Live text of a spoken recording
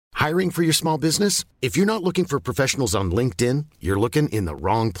Hiring for your small business? If you're not looking for professionals on LinkedIn, you're looking in the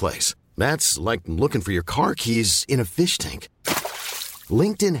wrong place. That's like looking for your car keys in a fish tank.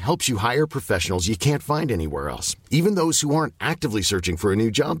 LinkedIn helps you hire professionals you can't find anywhere else, even those who aren't actively searching for a new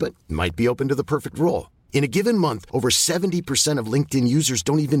job but might be open to the perfect role. In a given month, over 70% of LinkedIn users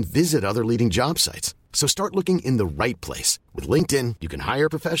don't even visit other leading job sites. So start looking in the right place. With LinkedIn, you can hire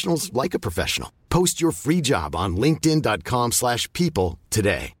professionals like a professional. Post your free job on linkedin.com/people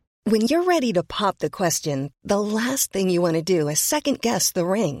today. When you're ready to pop the question, the last thing you want to do is second-guess the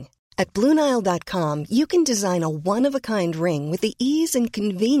ring. At BlueNile.com, you can design a one-of-a-kind ring with the ease and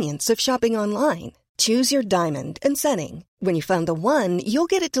convenience of shopping online. Choose your diamond and setting. When you find the one, you'll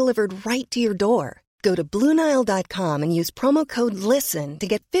get it delivered right to your door. Go to BlueNile.com and use promo code LISTEN to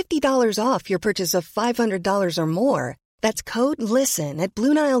get $50 off your purchase of $500 or more. That's code LISTEN at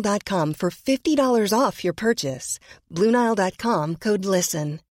BlueNile.com for $50 off your purchase. BlueNile.com, code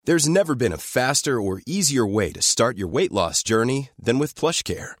LISTEN. There's never been a faster or easier way to start your weight loss journey than with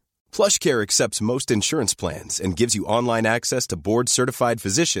PlushCare. PlushCare accepts most insurance plans and gives you online access to board-certified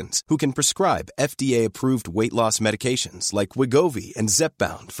physicians who can prescribe FDA-approved weight loss medications like Wegovy and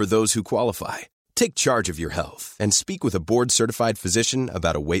Zepbound for those who qualify. Take charge of your health and speak with a board-certified physician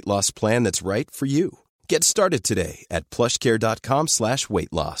about a weight loss plan that's right for you. Get started today at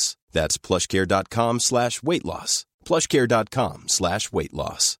plushcare.com/weight loss. That's plushcare.com/weight loss.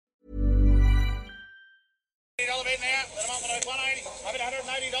 plushcare.com/weight-loss.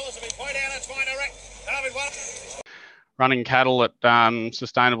 Running cattle at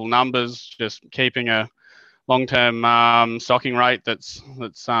sustainable numbers, just keeping a long-term stocking rate that's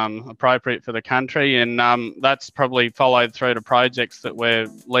appropriate for the country, and that's probably followed through to projects that we're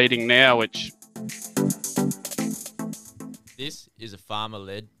leading now, which... This is a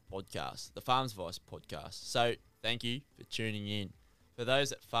farmer-led podcast, the Farm's Voice podcast. So thank you for tuning in. For those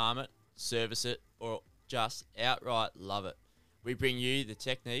that farm it, service it, or just outright love it, we bring you the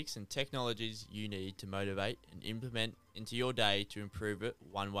techniques and technologies you need to motivate and implement into your day to improve it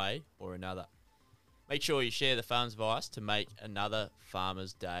one way or another. Make sure you share the Farm's Voice to make another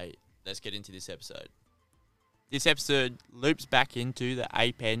farmer's day. Let's get into this episode. This episode loops back into the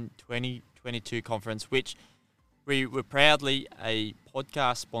APEN 2022 conference, which we were proudly a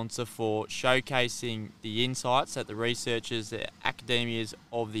podcast sponsor for, showcasing the insights that the researchers, the academias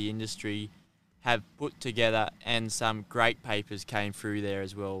of the industry have put together, and some great papers came through there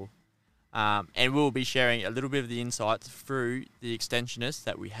as well. And we'll be sharing a little bit of the insights through the extensionists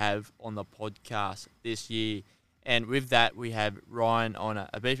that we have on the podcast this year. And with that, we have Ryan Honour,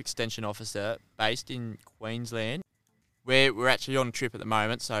 a Beef Extension Officer based in Queensland, where we're actually on a trip at the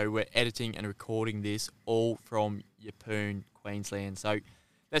moment, so we're editing and recording this all from Yeppoon, Queensland. So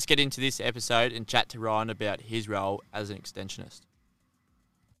let's get into this episode and chat to Ryan about his role as an extensionist.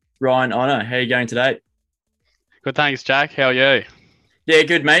 Ryan Honour, how are you going today? Good, thanks, Jack. How are you? Yeah,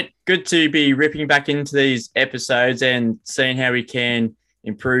 good, mate. Good to be ripping back into these episodes and seeing how we can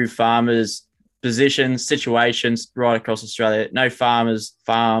improve farmers' positions, situations right across Australia. No farmer's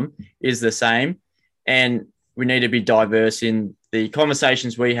farm is the same, and we need to be diverse in the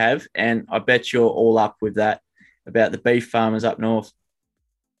conversations we have, and I bet you're all up with that about the beef farmers up north.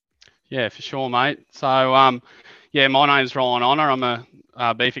 Yeah, for sure, mate. So, my name's Ryan Honour. I'm a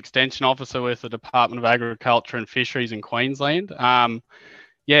Beef Extension Officer with the Department of Agriculture and Fisheries in Queensland.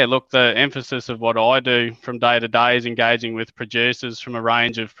 The emphasis of what I do from day to day is engaging with producers from a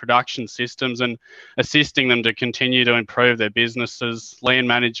range of production systems and assisting them to continue to improve their businesses, land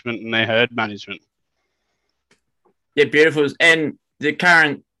management and their herd management. Yeah, beautiful. And the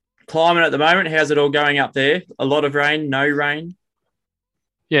current climate at the moment, how's it all going up there? A lot of rain, no rain?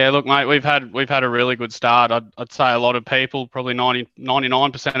 Yeah, look, mate, we've had a really good start. I'd say a lot of people, probably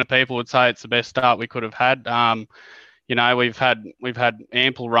 99% of people would say it's the best start we could have had. We've had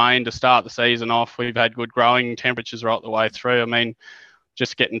ample rain to start the season off. We've had good growing temperatures right the way through. I mean,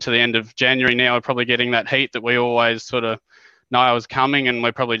 just getting to the end of January now, we're probably getting that heat that we always sort of know is coming, and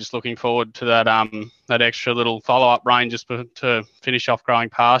we're probably just looking forward to that extra little follow-up rain just to finish off growing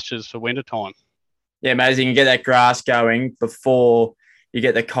pastures for winter time. Yeah, amazing. You get that grass going before you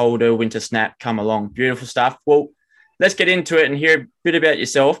get the colder winter snap come along. Beautiful stuff. Well, let's get into it and hear a bit about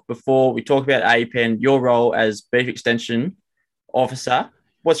yourself before we talk about APEN, your role as Beef Extension Officer.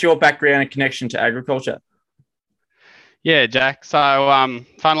 What's your background and connection to agriculture? Yeah, Jack. So,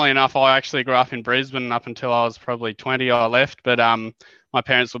 funnily enough, I actually grew up in Brisbane up until I was probably 20. I left, but my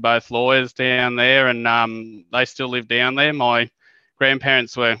parents were both lawyers down there, and they still live down there. My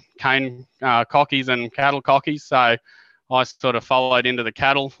grandparents were cane cockies and cattle cockies, so I sort of followed into the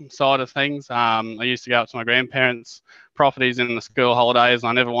cattle side of things. I used to go up to my grandparents' properties in the school holidays.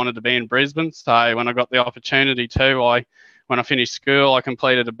 I never wanted to be in Brisbane. So when I got the opportunity to, when I finished school, I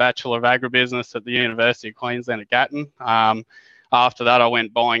completed a Bachelor of Agribusiness at the University of Queensland at Gatton. After that, I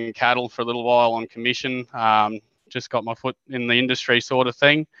went buying cattle for a little while on commission. Just got my foot in the industry sort of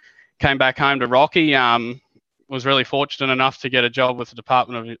thing. Came back home to Rocky. Was really fortunate enough to get a job with the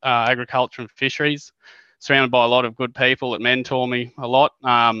Department of Agriculture and Fisheries, surrounded by a lot of good people that mentor me a lot.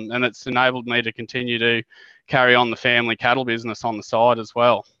 And it's enabled me to continue to carry on the family cattle business on the side as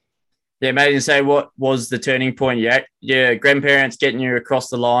well. Yeah, mate, and say, what was the turning point? Your grandparents getting you across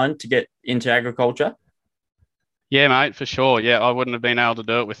the line to get into agriculture? Yeah, mate, for sure. Yeah, I wouldn't have been able to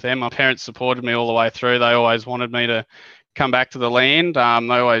do it with them. My parents supported me all the way through. They always wanted me to come back to the land. They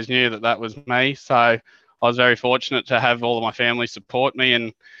always knew that was me. So I was very fortunate to have all of my family support me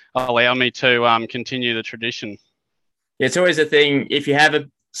and allow me to continue the tradition. Yeah, it's always a thing. If you have a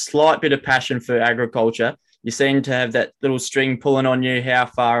slight bit of passion for agriculture, you seem to have that little string pulling on you, how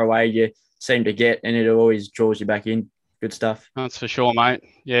far away you seem to get, and it always draws you back in. Good stuff. That's for sure, mate.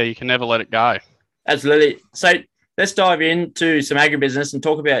 Yeah, you can never let it go. Absolutely. So let's dive into some agribusiness and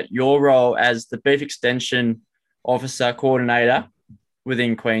talk about your role as the Beef Extension Officer Coordinator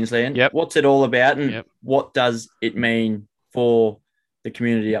within Queensland. Yep. What's it all about, and what does it mean for the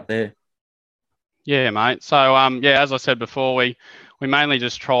community up there? Yeah, mate. So, as I said before, we mainly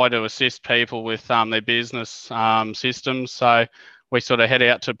just try to assist people with their business systems. So we sort of head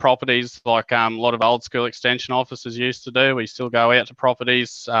out to properties like a lot of old school extension officers used to do. We still go out to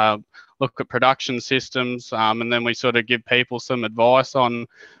properties, look at production systems, and then we sort of give people some advice on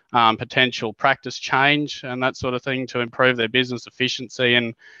potential practice change and that sort of thing to improve their business efficiency.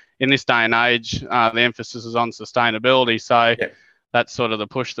 And in this day and age, the emphasis is on sustainability. So that's sort of the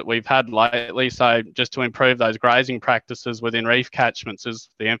push that we've had lately. So just to improve those grazing practices within reef catchments is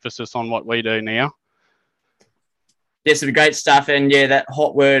the emphasis on what we do now. Yeah, some great stuff. And yeah, that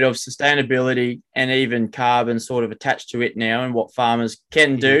hot word of sustainability and even carbon sort of attached to it now and what farmers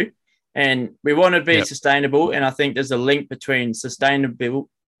can do. And we want to be sustainable. And I think there's a link between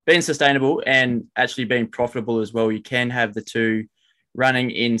being sustainable and actually being profitable as well. You can have the two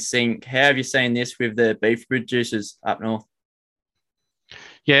running in sync. How have you seen this with the beef producers up north?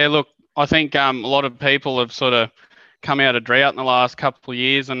 Yeah, look, I think a lot of people have sort of come out of drought in the last couple of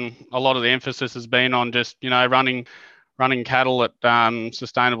years, and a lot of the emphasis has been on just, running cattle at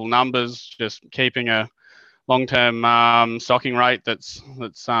sustainable numbers, just keeping a long-term stocking rate that's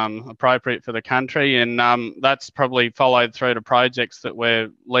appropriate for the country. And that's probably followed through to projects that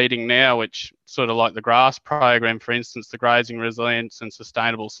we're leading now, which sort of like the GRASS program, for instance, the Grazing Resilience and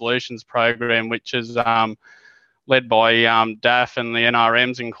Sustainable Solutions program, which is led by DAF and the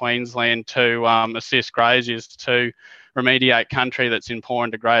NRMs in Queensland to assist graziers to remediate country that's in poor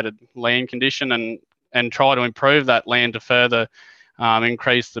and degraded land condition and try to improve that land to further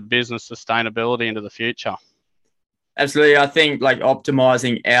increase the business sustainability into the future. Absolutely. I think like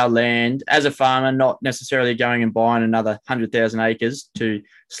optimizing our land as a farmer, not necessarily going and buying another 100,000 acres to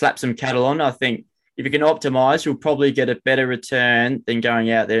slap some cattle on. I think if you can optimize, you'll probably get a better return than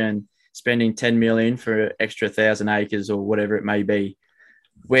going out there and spending 10 million for an extra 1,000 acres or whatever it may be,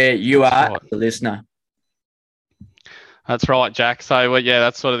 where you are the listener. That's right, Jack. So,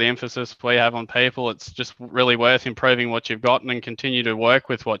 that's sort of the emphasis we have on people. It's just really worth improving what you've got and continue to work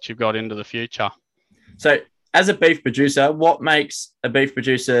with what you've got into the future. So, as a beef producer, what makes a beef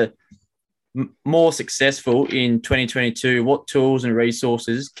producer more successful in 2022? What tools and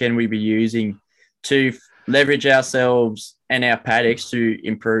resources can we be using to leverage ourselves and our paddocks to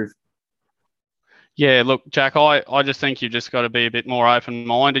improve? Yeah, look, Jack, I just think you've just got to be a bit more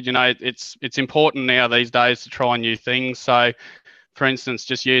open-minded. It's important now these days to try new things. So, for instance,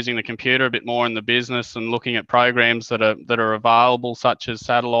 just using the computer a bit more in the business and looking at programs that are available, such as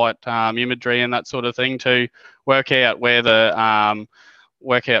satellite imagery and that sort of thing, to work out where the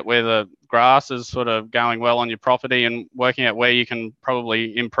grass is sort of going well on your property, and working out where you can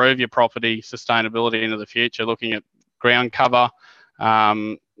probably improve your property sustainability into the future. Looking at ground cover,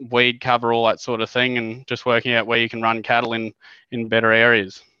 weed cover, all that sort of thing, and just working out where you can run cattle in better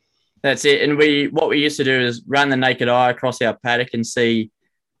areas. That's it. And what we used to do is run the naked eye across our paddock and see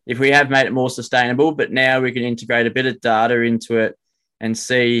if we have made it more sustainable, but now we can integrate a bit of data into it and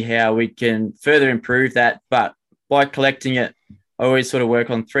see how we can further improve that. But by collecting it, I always sort of work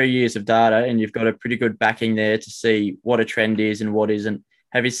on 3 years of data, and you've got a pretty good backing there to see what a trend is and what isn't.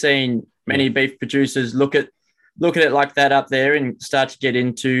 Have you seen many beef producers look at it like that up there and start to get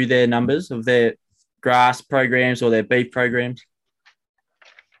into their numbers of their grass programs or their beef programs?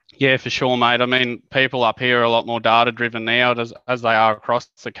 Yeah, for sure, mate. I mean, people up here are a lot more data driven now as they are across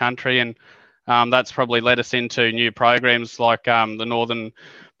the country. And That's probably led us into new programs like the Northern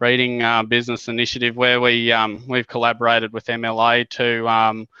Breeding Business Initiative, where we've collaborated with MLA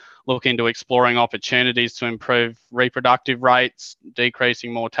to look into exploring opportunities to improve reproductive rates,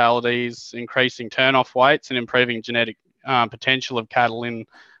 decreasing mortalities, increasing turn-off weights, and improving genetic potential of cattle in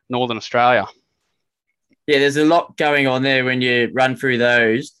Northern Australia. Yeah, there's a lot going on there when you run through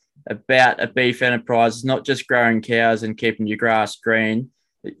those about a beef enterprise. It's not just growing cows and keeping your grass green.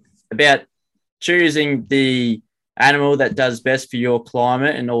 It's about choosing the animal that does best for your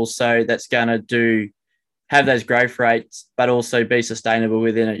climate and also that's going to have those growth rates, but also be sustainable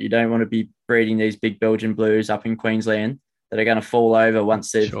within it. You don't want to be breeding these big Belgian blues up in Queensland that are going to fall over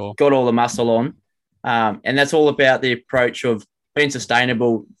once they've got all the muscle on. And that's all about the approach of being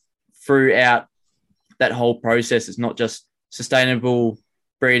sustainable throughout that whole process. It's not just sustainable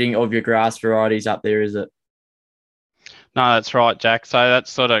breeding of your grass varieties up there, is it? No, that's right, Jack. So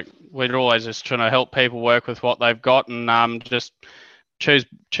that's sort of, we're always just trying to help people work with what they've got and just choose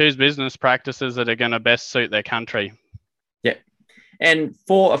business practices that are going to best suit their country. Yeah. And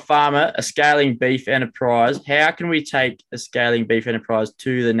for a farmer, a scaling beef enterprise, how can we take a scaling beef enterprise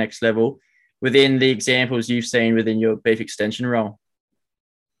to the next level within the examples you've seen within your beef extension role?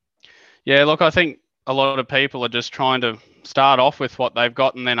 Yeah, look, I think a lot of people are just trying to start off with what they've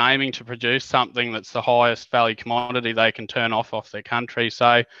got and then aiming to produce something that's the highest value commodity they can turn off their country.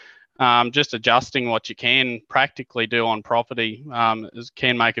 So just adjusting what you can practically do on property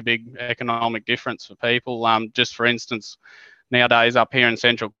can make a big economic difference for people. Just for instance, nowadays up here in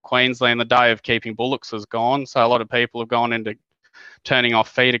central Queensland, the day of keeping bullocks is gone. So a lot of people have gone into turning off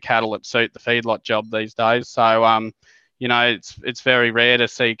feeder cattle that suit the feedlot job these days. So, it's very rare to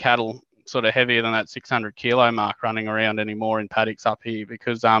see cattle sort of heavier than that 600 kilo mark running around anymore in paddocks up here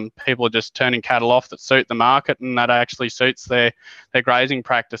because people are just turning cattle off that suit the market and that actually suits their grazing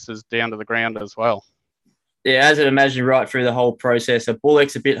practices down to the ground as well. Yeah, as I'd imagine right through the whole process, a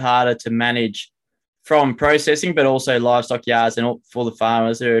bullock's a bit harder to manage from processing, but also livestock yards and for the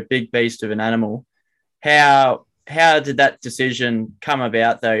farmers, they're a big beast of an animal. How did that decision come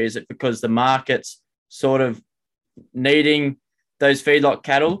about though? Is it because the market's sort of needing those feedlot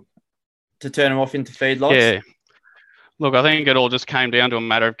cattle to turn them off into feedlots? Yeah. Look, I think it all just came down to a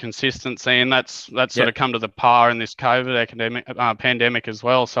matter of consistency, and that's sort of come to the par in this COVID pandemic as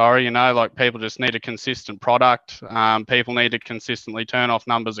well. People just need a consistent product. People need to consistently turn off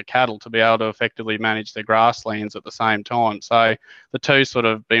numbers of cattle to be able to effectively manage their grasslands at the same time. So the two sort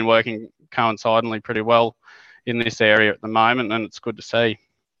of been working coincidentally pretty well in this area at the moment, and it's good to see.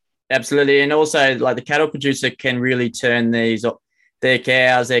 Absolutely, and also like the cattle producer can really turn their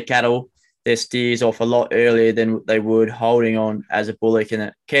cows, their cattle, their steers off a lot earlier than they would holding on as a bullock, and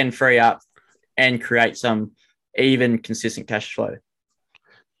it can free up and create some even consistent cash flow.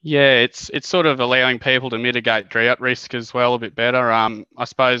 Yeah, it's sort of allowing people to mitigate drought risk as well a bit better. I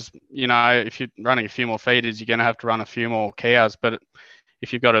suppose, if you're running a few more feeders, you're going to have to run a few more cows, but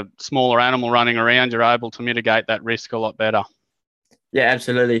if you've got a smaller animal running around, you're able to mitigate that risk a lot better. Yeah,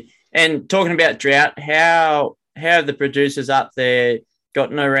 absolutely. And talking about drought, how have the producers up there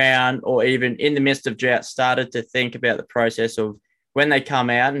gotten around or even in the midst of drought started to think about the process of when they come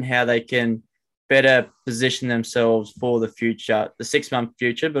out and how they can better position themselves for the future, the 6-month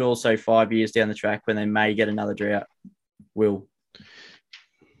future, but also 5 years down the track when they may get another drought? Will?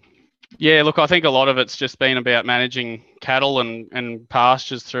 Yeah, look, I think a lot of it's just been about managing cattle and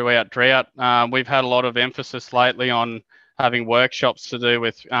pastures throughout drought. We've had a lot of emphasis lately on having workshops to do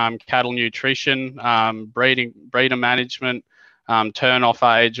with cattle nutrition, breeder management, turn off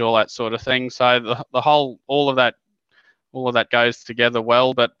age, all that sort of thing. So all of that goes together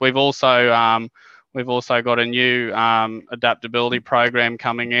well. But we've also got a new adaptability program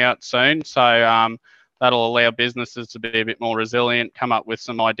coming out soon. So that'll allow businesses to be a bit more resilient, come up with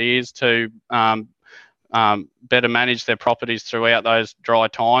some ideas to better manage their properties throughout those dry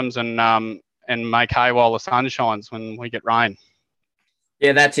times and make hay while the sun shines when we get rain.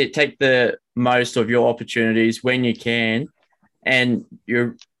 Yeah, that's it. Take the most of your opportunities when you can, and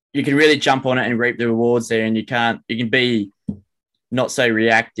you can really jump on it and reap the rewards there. And you can be not so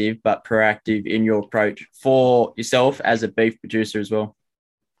reactive, but proactive in your approach for yourself as a beef producer as well.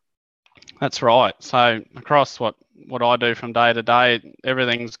 That's right. So across what I do from day to day,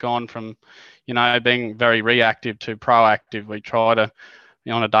 everything's gone from, being very reactive to proactive. We try to,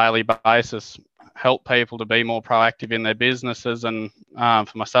 on a daily basis, help people to be more proactive in their businesses. And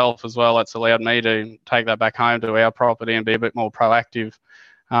for myself as well, it's allowed me to take that back home to our property and be a bit more proactive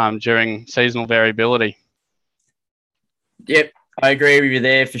during seasonal variability. Yep, I agree with you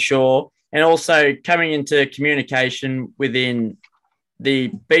there for sure. And also coming into communication within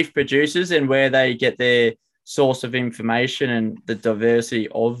the beef producers and where they get their source of information and the diversity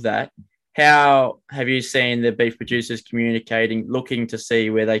of that. How have you seen the beef producers communicating, looking to see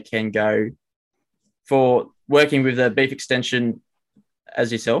where they can go for working with the beef extension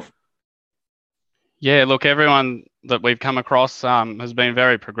as yourself? Yeah, look, everyone that we've come across has been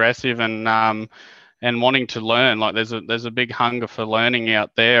very progressive and wanting to learn. Like there's a big hunger for learning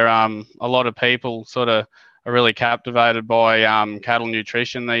out there. A lot of people sort of are really captivated by cattle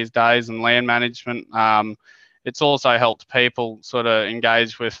nutrition these days and land management. It's also helped people sort of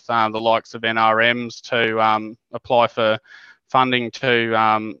engage with the likes of NRMs to apply for funding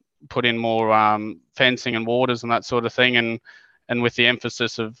to put in more fencing and waters and that sort of thing, and with the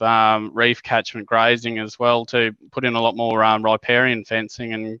emphasis of reef catchment grazing as well, to put in a lot more riparian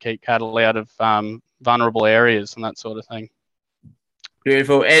fencing and keep cattle out of vulnerable areas and that sort of thing.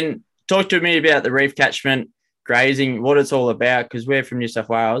 Beautiful. And talk to me about the reef catchment grazing, what it's all about, because we're from New South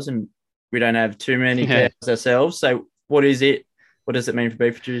Wales and we don't have too many cows ourselves. So what is it? What does it mean for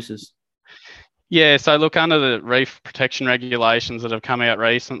beef producers? Yeah, so look, under the reef protection regulations that have come out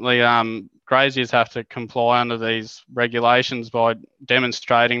recently, graziers have to comply under these regulations by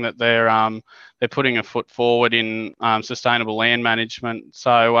demonstrating that they're putting a foot forward in sustainable land management.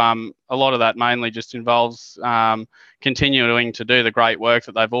 So a lot of that mainly just involves continuing to do the great work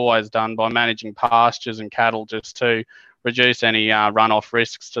that they've always done by managing pastures and cattle, just to reduce any runoff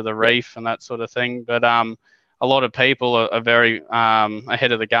risks to the reef and that sort of thing. But a lot of people are very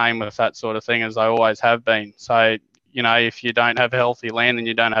ahead of the game with that sort of thing, as they always have been. So, you know, if you don't have healthy land, then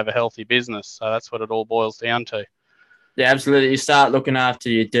you don't have a healthy business. So that's what it all boils down to. Yeah, absolutely. You start looking after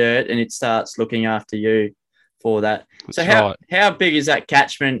your dirt and it starts looking after you for that. So how big is that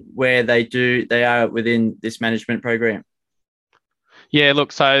catchment where they are within this management program? Yeah,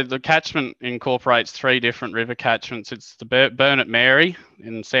 look, so the catchment incorporates 3 different river catchments. It's the Burnett Mary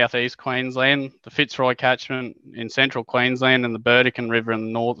in southeast Queensland, the Fitzroy catchment in central Queensland, and the Burdekin River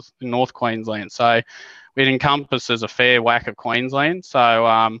in North Queensland. So it encompasses a fair whack of Queensland.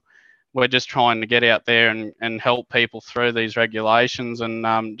 So we're just trying to get out there and help people through these regulations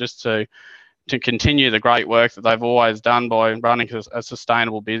and just to continue the great work that they've always done by running a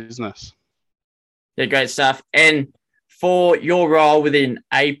sustainable business. Yeah, great stuff. And for your role within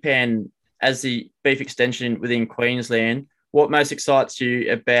APEN as the beef extension within Queensland, what most excites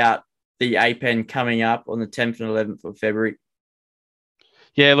you about the APEN coming up on the 10th and 11th of February?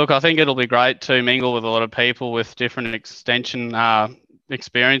 Yeah, look, I think it'll be great to mingle with a lot of people with different extension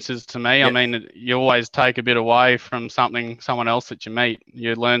experiences to me. Yep. I mean, you always take a bit away from someone else that you meet.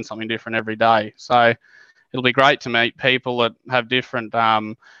 You learn something different every day. So it'll be great to meet people that have different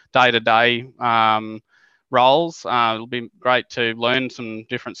day-to-day roles. It'll be great to learn some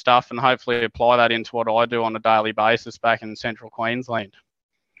different stuff and hopefully apply that into what I do on a daily basis back in central Queensland.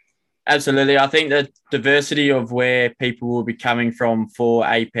 Absolutely. I think the diversity of where people will be coming from for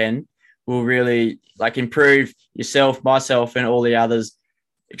APEN will really improve yourself, myself, and all the others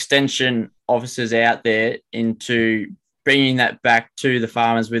extension officers out there into bringing that back to the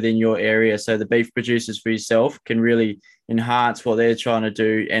farmers within your area. So the beef producers for yourself can really enhance what they're trying to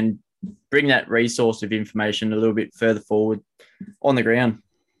do and bring that resource of information a little bit further forward on the ground.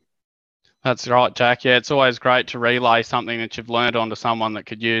 That's right, Jack. Yeah, it's always great to relay something that you've learned onto someone that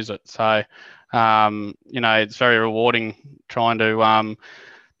could use it. So, it's very rewarding trying to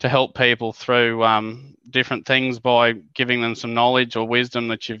help people through different things by giving them some knowledge or wisdom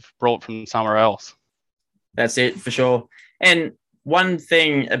that you've brought from somewhere else. That's it, for sure. And one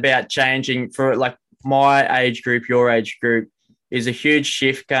thing about changing for my age group, your age group, is a huge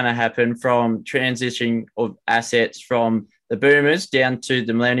shift going to happen from transitioning of assets from the boomers down to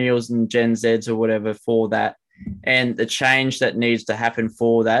the millennials and Gen Zs or whatever for that, and the change that needs to happen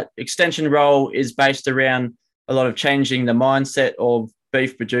for that. Extension role is based around a lot of changing the mindset of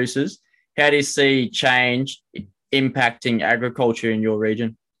beef producers. How do you see change impacting agriculture in your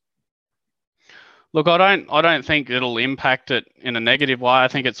region? Look, I don't think it'll impact it in a negative way. I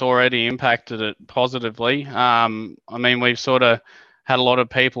think it's already impacted it positively. We've sort of had a lot of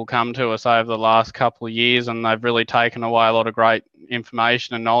people come to us over the last couple of years, and they've really taken away a lot of great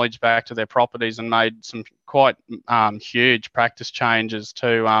information and knowledge back to their properties and made some quite huge practice changes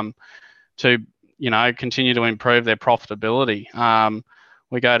to continue to improve their profitability.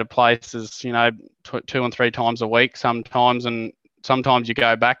 We go to places, 2 and 3 times a week sometimes, and sometimes you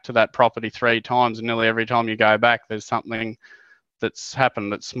go back to that property 3 times, and nearly every time you go back, there's something that's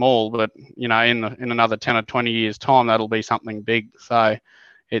happened that's small, but in another 10 or 20 years' time, that'll be something big. So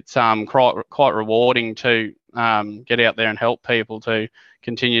it's quite rewarding to get out there and help people to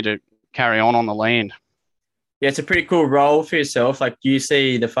continue to carry on the land. Yeah, it's a pretty cool role for yourself. Like you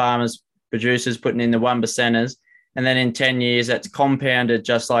see the farmers, producers putting in the 1%ers, and then in 10 years, that's compounded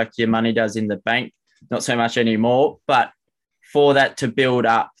just like your money does in the bank. Not so much anymore, but for that to build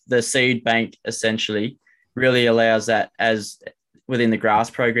up the seed bank essentially really allows that as within the grass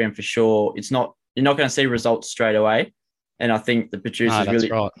program for sure. You're not going to see results straight away. And I think the producers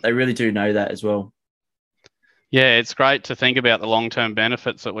they really do know that as well. Yeah, it's great to think about the long-term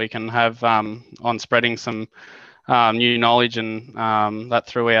benefits that we can have on spreading some new knowledge and that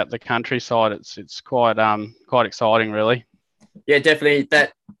throughout the countryside. It's quite exciting, really. Yeah, definitely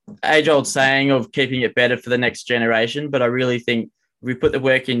that age-old saying of keeping it better for the next generation. But I really think if we put the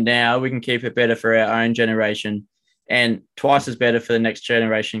work in now, we can keep it better for our own generation and twice as better for the next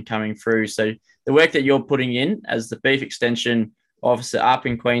generation coming through. So the work that you're putting in as the beef extension officer up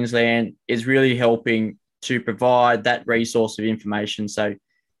in Queensland is really helping to provide that resource of information. So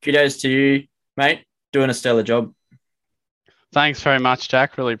kudos to you, mate. Doing a stellar job. Thanks very much,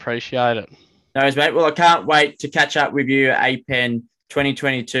 Jack. Really appreciate it. No worries, mate. Well, I can't wait to catch up with you at APEN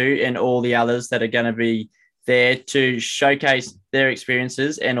 2022 and all the others that are going to be there to showcase their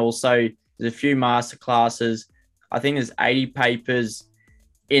experiences. And also there's a few master classes. I think there's 80 papers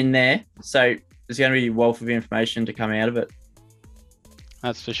in there. So there's going to be a wealth of information to come out of it.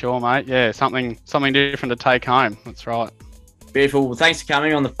 That's for sure, mate. Yeah, something different to take home. That's right. Beautiful. Well, thanks for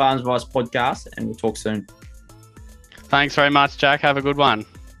coming on the Farms Advice podcast, and we'll talk soon. Thanks very much, Jack. Have a good one.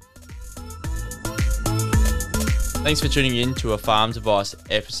 Thanks for tuning in to a Farms Advice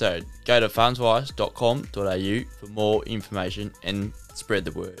episode. Go to farmsadvice.com.au for more information and spread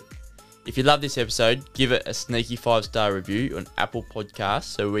the word. If you love this episode, give it a sneaky 5-star review on Apple Podcasts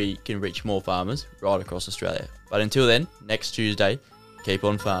so we can reach more farmers right across Australia. But until then, next Tuesday, keep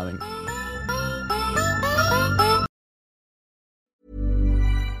on farming.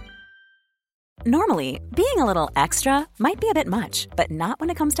 Normally, being a little extra might be a bit much, but not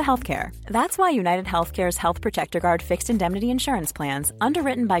when it comes to healthcare. That's why United Healthcare's Health Protector Guard fixed indemnity insurance plans,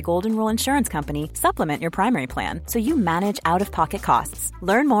 underwritten by Golden Rule Insurance Company, supplement your primary plan so you manage out-of-pocket costs.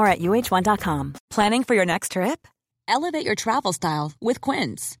 Learn more at uh1.com. Planning for your next trip? Elevate your travel style with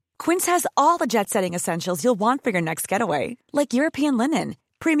Quince. Quince has all the jet-setting essentials you'll want for your next getaway, like European linen,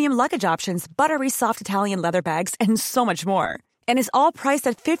 premium luggage options, buttery soft Italian leather bags, and so much more. And is all priced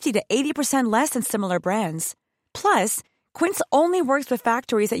at 50 to 80% less than similar brands. Plus, Quince only works with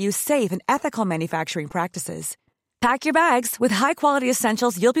factories that use safe and ethical manufacturing practices. Pack your bags with high-quality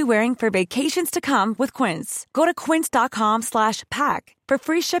essentials you'll be wearing for vacations to come with Quince. Go to quince.com/pack for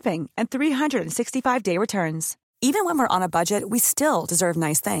free shipping and 365-day returns. Even when we're on a budget, we still deserve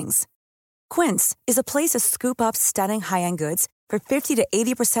nice things. Quince is a place to scoop up stunning high-end goods for 50 to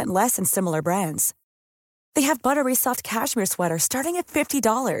 80% less than similar brands. They have buttery soft cashmere sweaters starting at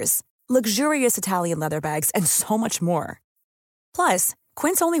 $50, luxurious Italian leather bags, and so much more. Plus,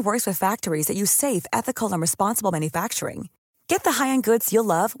 Quince only works with factories that use safe, ethical, and responsible manufacturing. Get the high-end goods you'll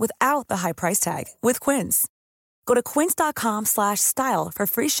love without the high price tag with Quince. Go to quince.com/style for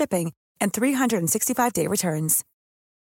free shipping and 365-day returns.